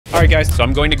All right, guys, so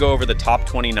I'm going to go over the top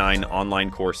 29 online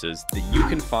courses that you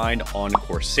can find on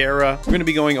Coursera. We're going to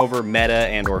be going over Meta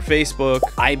and or Facebook,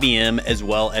 IBM, as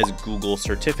well as Google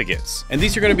certificates. And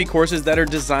these are going to be courses that are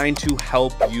designed to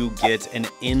help you get an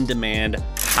in-demand,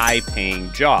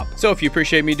 high-paying job. So if you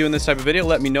appreciate me doing this type of video,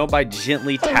 let me know by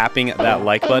gently tapping that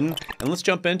like button. And let's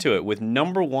jump into it with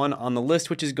number one on the list,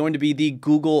 which is going to be the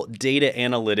Google Data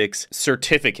Analytics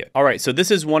certificate. All right, so this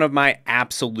is one of my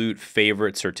absolute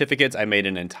favorite certificates. I made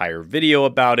an entire video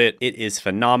about it. It is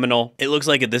phenomenal. It looks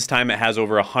like at this time it has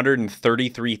over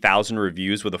 133,000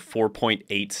 reviews with a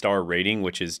 4.8 star rating,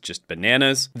 which is just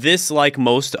bananas. This, like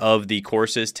most of the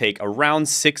courses, take around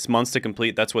 6 months to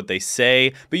complete. That's what they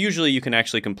say, but usually you can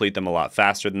actually complete them a lot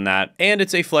faster than that. And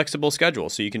it's a flexible schedule,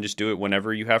 so you can just do it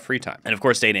whenever you have free time. And of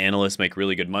course, data analysts make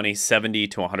really good money, $70,000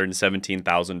 to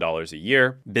 $117,000 a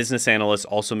year. Business analysts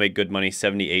also make good money,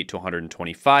 $78,000 to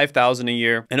 $125,000 a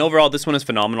year. And overall, this one is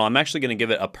phenomenal. I'm actually going to give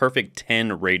it a perfect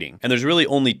 10 rating. And there's really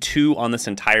only 2 on this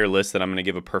entire list that I'm going to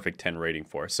give a perfect 10 rating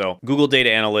for. So Google Data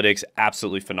Analytics,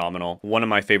 absolutely phenomenal. One of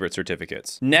my favorite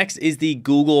certificates. Next is the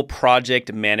Google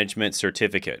Project Management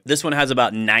certificate. This one has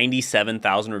about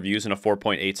 97,000 reviews and a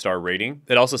 4.8 star rating.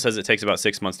 It also says it takes about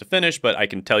 6 months to finish, but I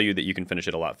can tell you that you can finish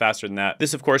it a lot faster than that.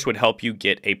 This, of course, would help you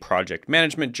get a project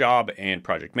management job, and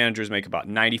project managers make about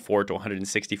 $94,000 to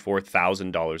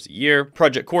 $164,000 a year.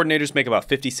 Project coordinators make about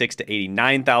 $56,000 to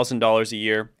 $89,000 a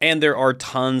year, and there are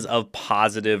tons of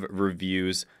positive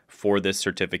reviews for this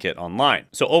certificate online.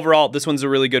 So overall, this one's a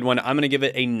really good one. I'm going to give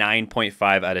it a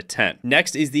 9.5 out of 10.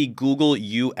 Next is the Google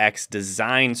UX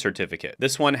Design certificate.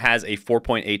 This one has a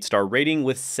 4.8 star rating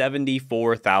with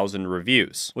 74,000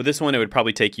 reviews. With this one, it would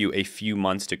probably take you a few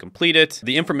months to complete it.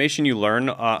 The information you learn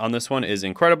on this one is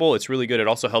incredible. It's really good. It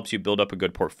also helps you build up a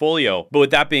good portfolio. But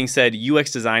with that being said,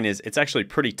 UX design it's actually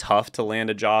pretty tough to land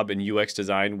a job in UX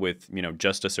design with,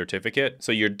 just a certificate.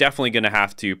 So you're definitely going to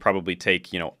have to probably take,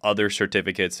 other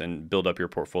certificates and build up your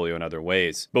portfolio in other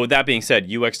ways. But with that being said,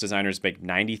 UX designers make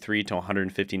 $93,000 to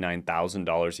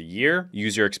 $159,000 a year.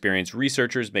 User experience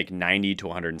researchers make $90,000 to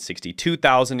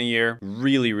 $162,000 a year.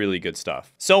 Really, really good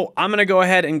stuff. So I'm going to go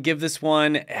ahead and give this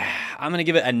one, I'm going to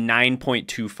give it a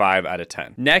 9.25 out of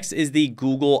 10. Next is the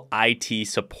Google IT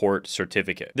Support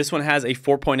certificate. This one has a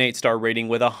 4.8 star rating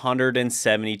with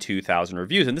 172,000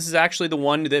 reviews. And this is actually the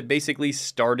one that basically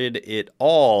started it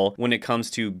all when it comes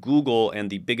to Google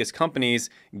and the biggest companies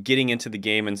getting into the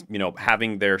game and,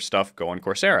 having their stuff go on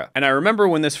Coursera. And I remember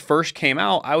when this first came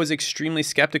out, I was extremely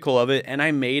skeptical of it, and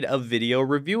I made a video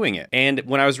reviewing it. And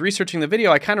when I was researching the video,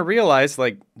 I kind of realized,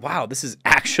 like, wow, this is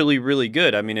actually really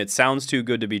good. I mean, it sounds too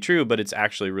good to be true, but it's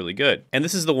actually really good. And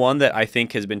this is the one that I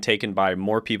think has been taken by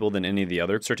more people than any of the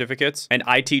other certificates. And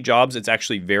IT jobs, it's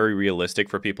actually very realistic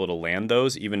for people to land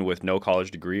those, even with no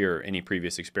college degree or any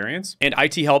previous experience. And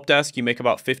IT help desk, you make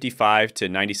about $55,000 to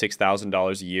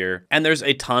 $96,000 a year. And there's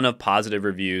a ton of positive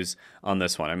reviews on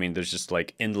this one. I mean, there's just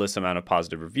like endless amount of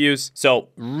positive reviews. So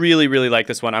really, really like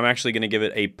this one. I'm actually going to give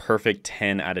it a perfect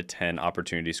 10 out of 10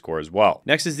 opportunity score as well.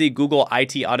 Next is the Google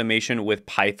IT Automation with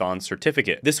Python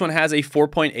certificate. This one has a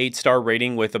 4.8 star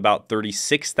rating with about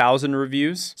 36,000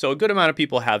 reviews. So a good amount of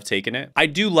people have taken it. I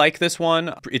do like this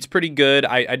one. It's pretty good.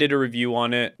 I did a review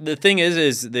on it. The thing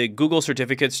is the Google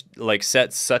certificates like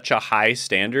set such a high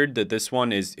standard that this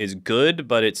one is good,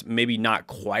 but it's maybe not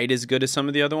quite as good as some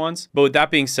of the other ones. But with that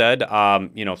being said,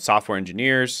 software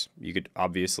engineers,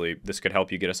 this could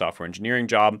help you get a software engineering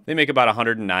job. They make about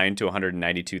 $109,000 to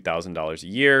 $192,000 a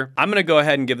year. I'm going to go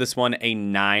ahead and give this one a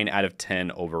 9 out of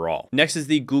 10 overall. Next is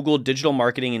the Google Digital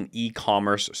Marketing and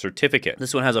E-commerce certificate.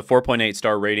 This one has a 4.8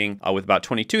 star rating with about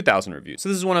 22,000 reviews. So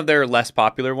this is one of their less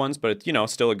popular ones, but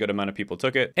still a good amount of people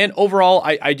took it. And overall,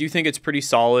 I do think it's pretty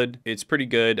solid. It's pretty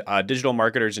good. Digital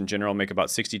marketers in general make about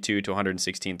 $62,000 to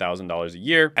 $116,000 a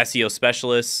year. SEO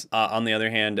specialists, on the other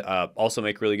hand, also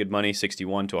make really good money,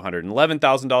 $61,000 to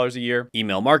 $111,000 a year.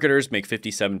 Email marketers make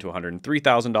 $57,000 to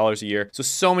 $103,000 a year.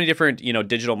 So many different,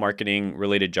 digital marketing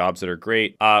related jobs that are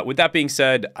great. With that being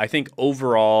said, I think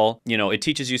overall, it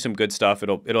teaches you some good stuff.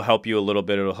 It'll help you a little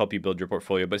bit. It'll help you build your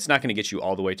portfolio, but it's not going to get you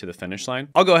all the way to the finish line.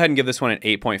 I'll go ahead and give this one an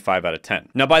 8.5 out of 10.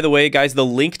 Now, by the way, guys, the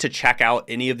link to check out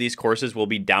any of these courses will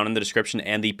be down in the description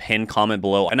and the pinned comment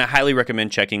below, and I highly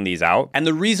recommend checking these out. And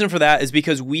the reason for that is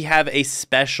because we have a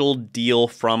special deal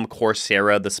from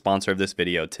Coursera, the sponsor of this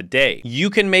video today. You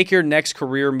can make your next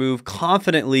career move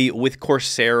confidently with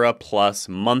Coursera Plus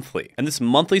monthly. And this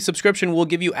monthly subscription will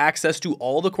give you access to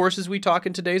all the courses we talk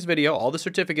in today's video, all the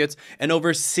certificates, and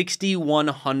over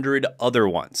 6,100 other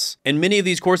ones. And many of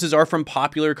these courses are from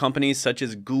popular companies such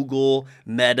as Google,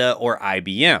 Meta, or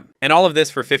IBM. And all of this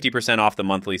for 50% off the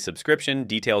monthly subscription.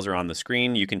 Details are on the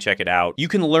screen. You can check it out. You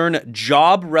can learn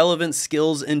job-relevant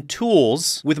skills and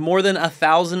tools with more than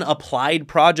 1,000 applied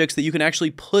projects that you can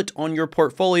actually put on your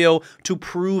portfolio to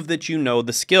prove that you know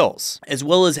the skills, as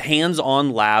well as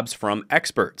hands-on labs from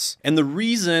experts. And the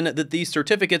reason that these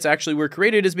certificates actually were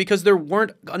created is because there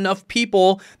weren't enough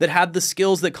people that had the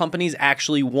skills that companies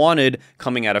actually wanted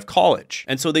coming out of college.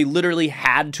 And so they literally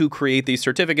had to create these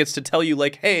certificates to tell you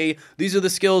like, hey, these are the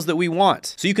skills that we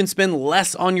want. So you can spend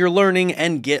less on your learning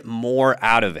and get more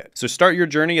out of it. So start your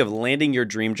journey of landing your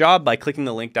dream job by clicking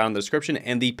the link down in the description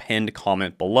and the pinned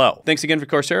comment below. Thanks again for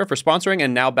Coursera for sponsoring,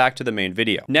 and now back to the main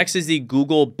video. Next is the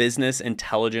Google Business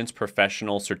Intelligence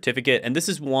Professional Certificate. And this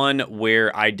is one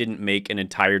where I didn't make an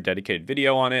entire dedicated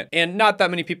video on it. And not that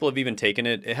many people have even taken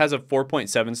it. It has a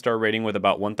 4.7 star rating with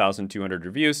about 1,200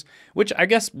 reviews, which I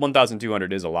guess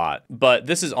 1,200 is a lot. But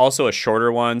this is also a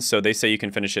shorter one. So they say you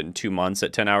can finish it in 2 months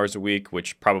at 10 hours a week,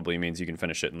 which probably means you can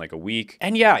finish it in like a week.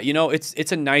 And yeah, you know,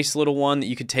 it's a nice little one that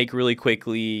you could take really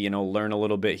quickly, you know, learn a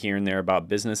little bit here and there about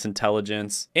business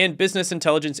intelligence. And business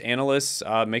intelligence analysts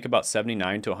make about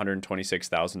 $79,000 to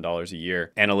 $126,000 a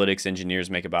year. Analytics engineers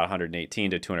make about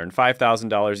 $118,000 to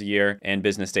 $205,000 a year, and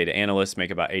business data analysts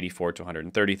make about $84,000 to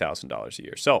 $130,000 a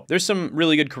year. So there's some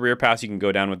really good career paths you can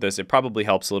go down with this. It probably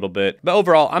helps a little bit, but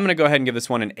overall, I'm going to go ahead and give this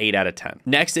one an 8 out of 10.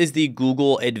 Next is the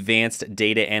Google Advanced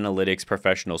Data Analytics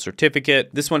Professional Certificate.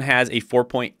 This one has a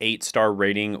 4.8 star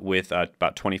rating with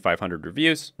about 2,500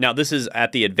 reviews. Now, this is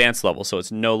at the advanced level, so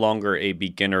it's no longer a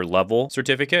beginner level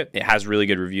certificate. It has really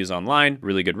good reviews online,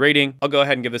 really good rating. I'll go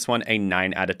ahead and give this one a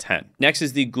 9 out of 10. Next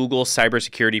is the Google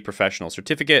Cybersecurity Professional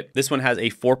Certificate. This one has a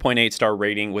 4.8 star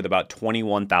rating with about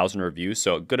 21,000 reviews,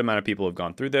 so a good amount of people have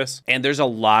gone through this. And there's a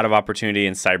lot of opportunity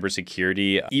in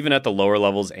cybersecurity, even at the lower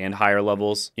levels and higher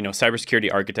levels. You know,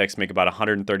 cybersecurity architects make about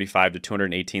 $135,000 to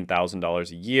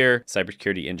 $218,000 a year.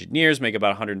 Cybersecurity engineers make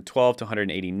about $112,000 to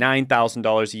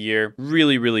 $189,000 a year.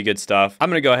 Really, really good stuff. I'm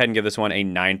going to go ahead and give this one a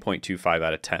 9.25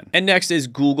 out of 10. And next is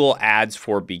Google Ads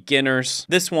for Beginners.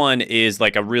 This one is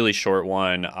like a really short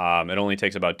one. It only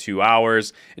takes about 2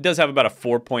 hours. It does have about a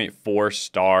 4.4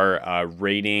 star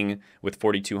rating with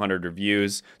 4,200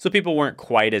 reviews. So people weren't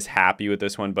quite as happy with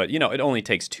this one, but you know, it only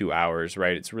takes 2 hours,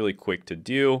 right? It's really quick to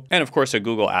do. And of course, a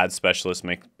Google Ads specialist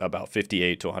make about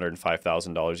 $58,000 to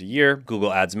 $105,000 a year.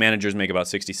 Google Ads managers make about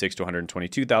 $66,000 to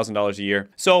 $122,000 a year.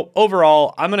 So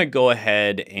overall, I'm going to go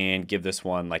ahead and give this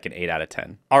one like an 8 out of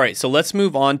 10. All right, so let's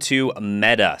move on to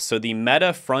Meta. So the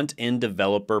Meta Front-End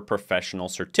Developer Professional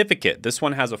Certificate. This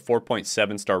one has a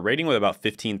 4.7 star rating with about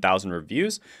 15,000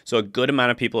 reviews. So a good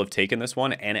amount of people have taken this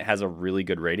one, and it has a really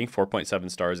good rating. 4.7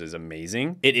 stars is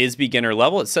amazing. It is beginner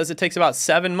level. It says it takes about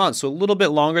 7 months, so a little bit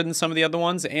longer than some of the other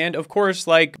ones. And of course,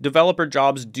 like developer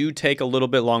jobs do take a little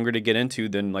bit longer to get into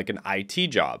than like an IT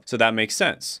job. So that makes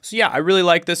sense. So yeah, I really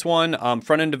like this one.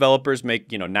 Front-end developers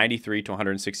make, you know, $93,000 to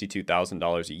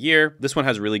 $162,000 a year. This one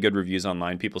has really good reviews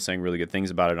online, people saying really good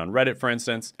things about it on Reddit, for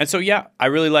instance. And so yeah, I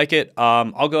really like it.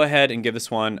 I'll go ahead and give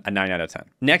this one a 9 out of 10.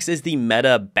 Next is the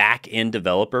Meta Back-End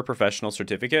Developer Professional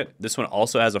Certificate. This one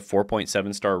also has a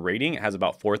 4.7 star rating. It has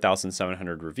about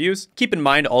 4,700 reviews. Keep in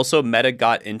mind also, Meta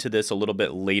got into this a little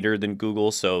bit later than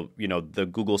Google. So, you know, the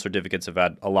Google certificates have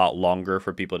had a lot longer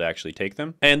for people to actually take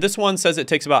them. And this one says it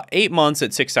takes about 8 months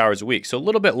at 6 hours a week. So a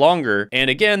little bit longer. And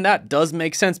again, that does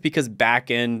make sense because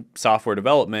back-end software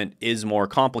development is more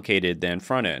complicated than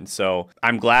front-end. So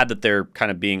I'm glad that they're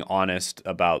kind of being honest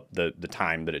about the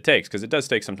time that it takes, because it does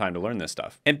take some time to learn this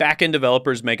stuff. And back-end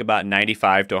developers make about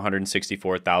 $95,000 to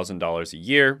 $164,000 a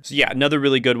year. So yeah, another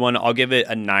really good one. I'll give it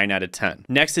a 9 out of 10.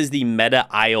 Next is the Meta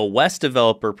iOS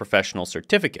Developer Professional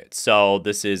Certificate. So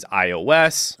this is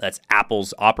iOS, that's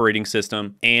Apple's operating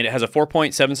system, and it has a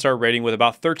 4.7 star rating with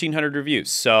about 1,300 reviews.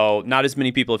 So not as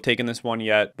many people have taken this one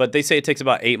yet, but they say it takes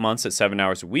about 8 months at 7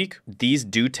 hours a week. These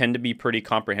do tend to be pretty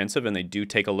comprehensive, and they do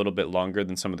take a little bit longer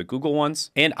than some of the Google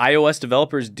ones. And iOS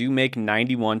developers do make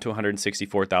 $91,000 to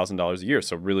 $164,000 a year,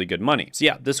 so really good money. So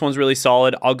yeah, this one's really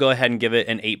solid. I'll go ahead and give it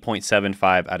an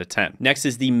 8.75 out of 10. Next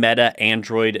is the Meta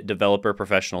Android Developer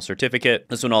Professional Certificate.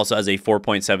 This one also has a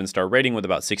 4.7 star rating with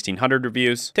about 1,600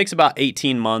 reviews. Takes about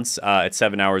 18 months at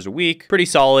 7 hours a week. Pretty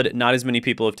solid. Not as many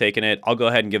people have taken it. I'll go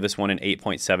ahead and give this one an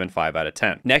 8.75 out of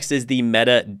 10. Next is the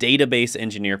Meta Database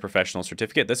Engineer Professional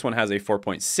Certificate. This one has a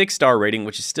 4.6 star rating,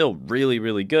 which is still really really,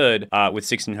 really good with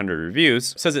 1,600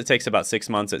 reviews. It says it takes about 6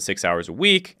 months at 6 hours a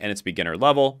week, and it's beginner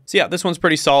level. So yeah, this one's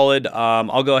pretty solid.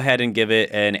 I'll go ahead and give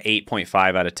it an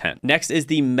 8.5 out of 10. Next is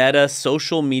the Meta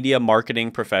Social Media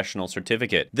Marketing Professional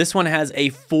Certificate. This one has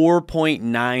a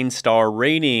 4.9 star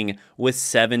rating with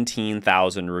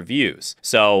 17,000 reviews.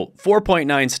 So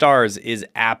 4.9 stars is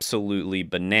absolutely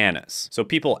bananas. So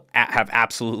people have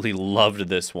absolutely loved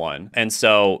this one. And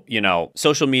so, you know,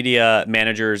 social media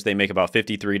managers, they make about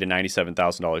 $53,000 to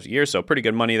 $97,000 a year. So pretty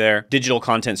good money there. Digital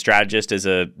content strategist is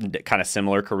a kind of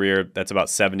similar career. That's about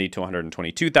 $70,000 to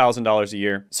 $122,000 a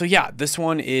year. So yeah, this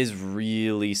one is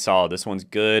really solid. This one's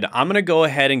good. I'm going to go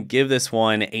ahead and give this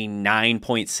one a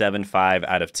 9.75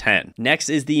 out of 10. Next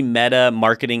is the Meta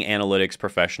Marketing Analytics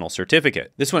Professional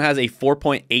Certificate. This one has a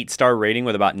 4.8 star rating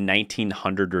with about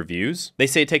 1,900 reviews. They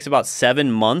say it takes about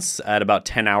 7 months at about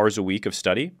 10 hours a week of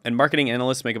study, and marketing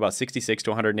analysts make about $66,000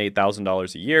 to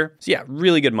 $108,000 a year. So yeah,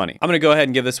 really good money. I'm going to go ahead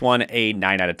and give this one a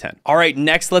 9 out of 10. All right,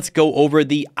 next let's go over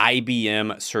the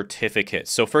IBM certificate.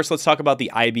 So first let's talk about the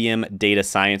IBM Data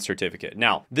Science Certificate.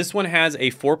 Now, this one has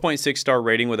a 4.6 star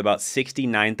rating with about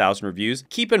 69,000 reviews.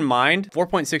 Keep in mind,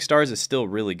 4.6 stars is still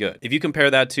really good. If you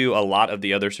compare that to a lot of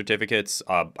the other certificates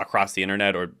across the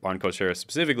internet or on Coursera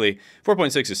specifically,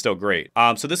 4.6 is still great.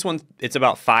 So this one, it's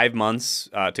about 5 months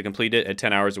to complete it at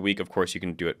 10 hours a week. Of course, you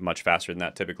can do it much faster than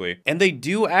that typically. And they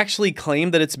do actually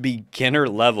claim that it's beginner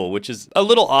level, which is a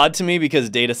little odd to me because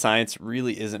data science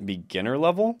really isn't beginner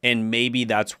level. And maybe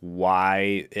that's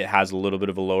why it has a little bit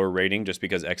of a lower rating, just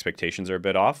because expectations are a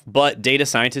bit off. But data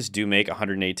scientists do make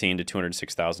 $118,000 to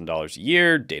 $206,000 a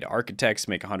year. Data architects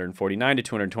make $149,000 to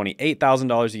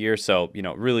 $228,000 a year. So, you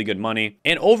know, really good money.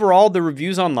 And overall, the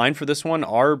reviews online for this one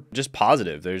are just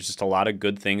positive. There's just a lot of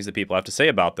good things that people have to say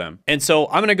about them. And so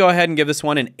I'm going to go ahead and give this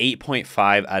one an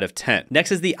 8.5 out of 10.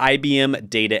 Next is the IBM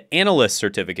Data Analyst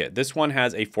Certificate. This one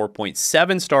has a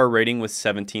 4.7 star rating with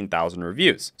 17,000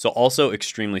 reviews. So also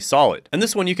extremely solid. And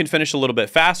this one you can finish a little bit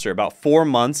faster, about 4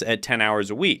 months at 10 hours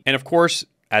a week. And of course,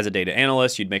 as a data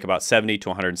analyst, you'd make about $70,000 to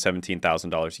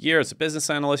 $117,000 a year. As a business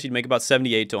analyst, you'd make about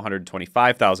 $78,000 to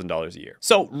 $125,000 a year.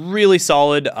 So really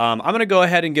solid. I'm going to go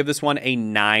ahead and give this one a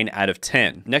 9 out of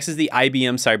 10. Next is the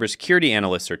IBM Cybersecurity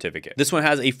Analyst Certificate. This one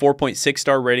has a 4.6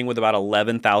 star rating with about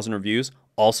 11,000 reviews.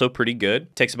 Also pretty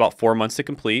good. Takes about 4 months to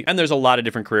complete. And there's a lot of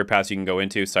different career paths you can go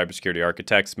into. Cybersecurity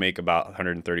architects make about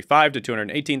 $135,000 to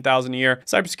 $218,000 a year.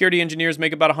 Cybersecurity engineers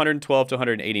make about $112,000 to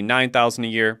 $189,000 a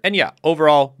year. And yeah,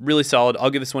 overall, really solid. I'll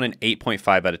give this one an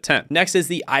 8.5 out of 10. Next is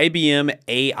the IBM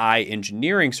AI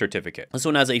Engineering Certificate. This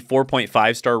one has a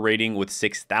 4.5 star rating with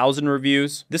 6,000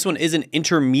 reviews. This one is an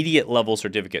intermediate level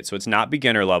certificate, so it's not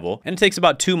beginner level, and it takes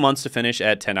about 2 months to finish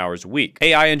at 10 hours a week.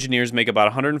 AI engineers make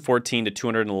about $114,000 to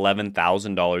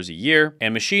 $211,000 a year,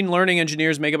 and machine learning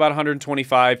engineers make about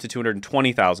 $125,000 to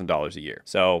 $220,000 a year.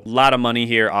 So a lot of money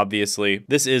here, obviously.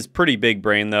 This is pretty big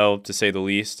brain though, to say the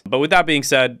least. But with that being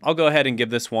said, I'll go ahead and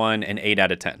give this one an 8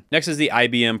 out of 10. Next is the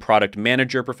IBM Product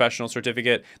Manager Professional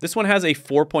Certificate. This one has a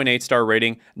 4.8 star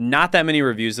rating. Not that many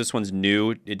reviews. This one's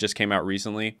new. It just came out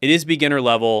recently. It is beginner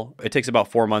level. It takes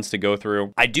about 4 months to go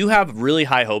through. I do have really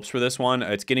high hopes for this one.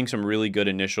 It's getting some really good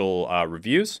initial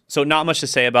reviews. So not much to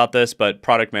say about this, but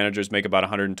product managers make about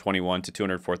 $121,000 to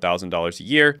 $204,000 a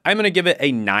year. I'm going to give it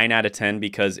a 9 out of 10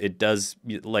 because it does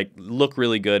look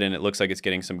really good and it looks like it's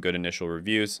getting some good initial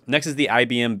reviews. Next is the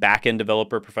IBM Backend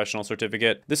Developer Professional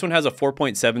Certificate. This one has a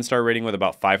 4.7 star rating with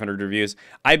about 500 reviews.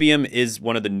 IBM is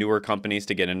one of the newer companies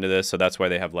to get into this, so that's why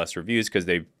they have less reviews, because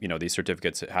these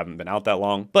certificates haven't been out that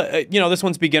long. But this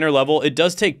one's beginner level. It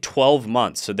does take 12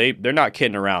 months, so they're not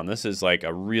kidding around. This is like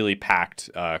a really packed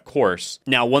course.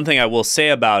 Now, one thing I will say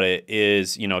about it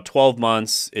is, 12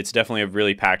 months, it's definitely a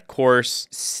really packed course.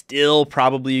 Still,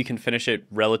 probably you can finish it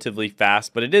relatively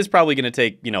fast, but it is probably going to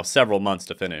take, several months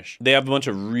to finish. They have a bunch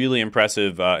of really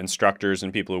impressive instructors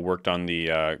and people who worked on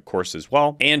the course as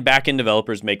well. And backend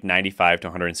developers make $95,000 to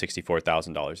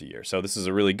 $164,000 a year. So this is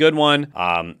a really good one.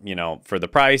 For the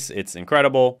price, it's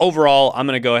incredible. Overall, I'm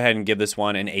going to go ahead and give this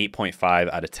one an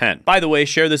 8.5 out of 10. By the way,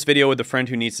 share this video with a friend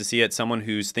who needs to see it, someone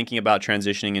who's thinking about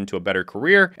transitioning into a better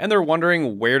career, and they're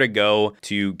wondering where to go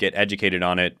to get educated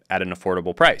on it at an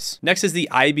affordable price. Next is the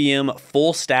IBM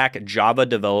Full Stack Java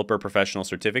Developer Professional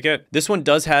Certificate. This one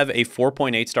does have a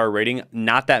 4.8 star rating.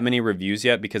 Not that many reviews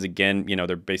yet because, again,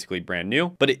 they're basically brand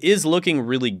new, but it is looking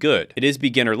really good. It is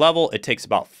beginner level. It takes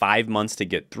about 5 months to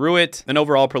get through it. And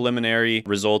overall preliminary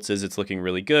results is it's looking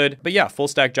really good. But yeah, full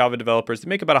stack Java developers, they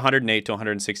make about $108,000 to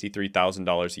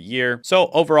 $163,000 a year. So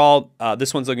overall,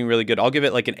 this one's looking really good. I'll give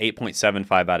it like an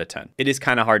 8.75 out of 10. It is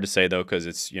kind of hard to say though, because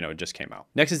it just came out.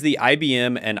 Next is the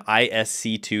IBM and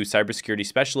ISC2 Cybersecurity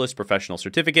Specialist Professional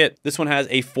Certificate. This one has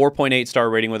a 4.8 star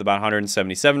rating with about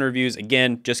 177 reviews.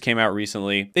 Again, just came out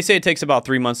recently. They say it takes about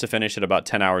 3 months to finish at about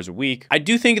 10 hours a week. I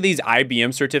do think these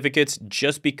IBM certificates,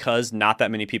 just because not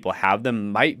that many people have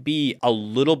them, might be a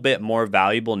little bit more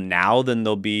valuable now than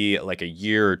they'll be like a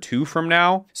year or two from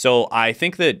now. So I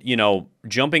think that, you know,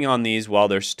 jumping on these while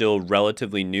they're still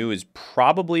relatively new is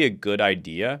probably a good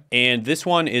idea. And this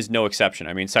one is no exception.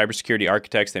 I mean, cybersecurity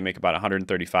architects, they make about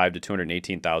 135 to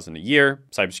 218,000 a year.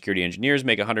 Cybersecurity engineers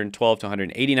make 112 to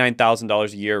 189,000 a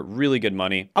year. Really good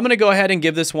money. I'm going to go ahead and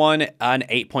give this one an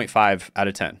 8.5 out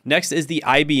of 10. Next is the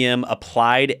IBM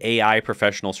Applied AI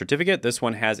Professional Certificate. This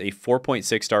one has a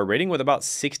 4.6 star rating with about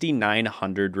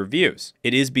 6,900 reviews.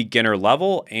 It is beginner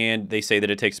level, and they say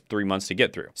that it takes 3 months to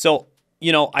get through. So,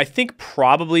 you know, I think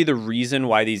probably the reason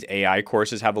why these AI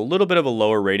courses have a little bit of a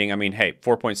lower rating, I mean, hey,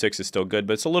 4.6 is still good,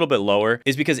 but it's a little bit lower,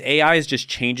 is because AI is just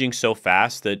changing so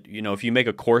fast that, you know, if you make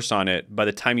a course on it, by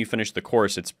the time you finish the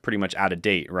course, it's pretty much out of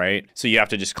date, right? So you have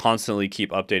to just constantly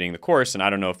keep updating the course, and I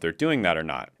don't know if they're doing that or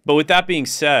not. But with that being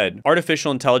said,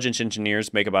 artificial intelligence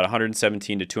engineers make about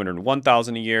 117 to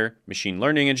 201,000 a year. Machine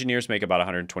learning engineers make about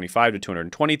 125 to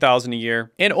 220,000 a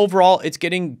year. And overall, it's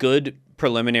getting good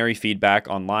preliminary feedback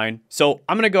online. So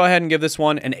I'm going to go ahead and give this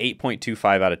one an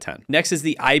 8.25 out of 10. Next is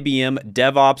the IBM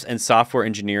DevOps and Software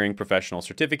Engineering Professional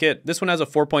Certificate. This one has a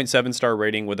 4.7 star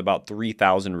rating with about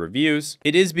 3,000 reviews.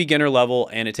 It is beginner level,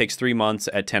 and it takes 3 months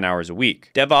at 10 hours a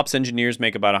week. DevOps engineers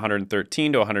make about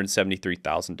 $113,000 to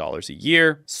 $173,000 a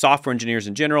year. Software engineers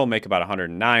in general make about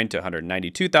 $109,000 to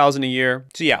 $192,000 a year.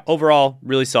 So yeah, overall,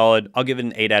 really solid. I'll give it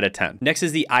an 8 out of 10. Next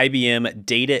is the IBM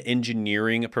Data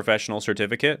Engineering Professional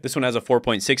Certificate. This one has a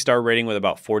 4.6 star rating with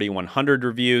about 4,100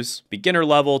 reviews. Beginner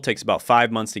level, takes about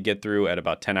 5 months to get through at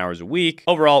about 10 hours a week.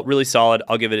 Overall, really solid.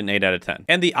 I'll give it an 8 out of 10.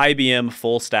 And the IBM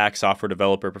Full Stack Software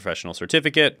Developer Professional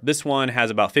Certificate. This one has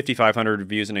about 5,500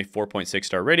 reviews and a 4.6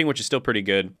 star rating, which is still pretty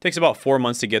good. Takes about 4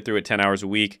 months to get through at 10 hours a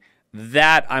week.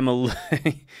 That I'm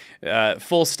a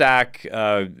full stack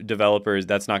developers,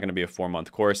 that's not going to be a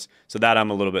 4-month course. So that I'm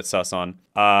a little bit sus on.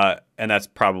 And that's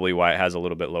probably why it has a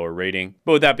little bit lower rating.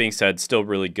 But with that being said, still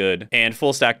really good. And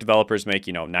full stack developers make,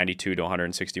 you know, $92,000 to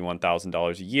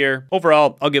 $161,000 a year.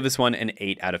 Overall, I'll give this one an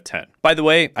 8 out of 10. By the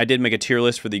way, I did make a tier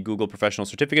list for the Google Professional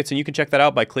Certificates, and you can check that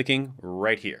out by clicking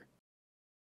right here.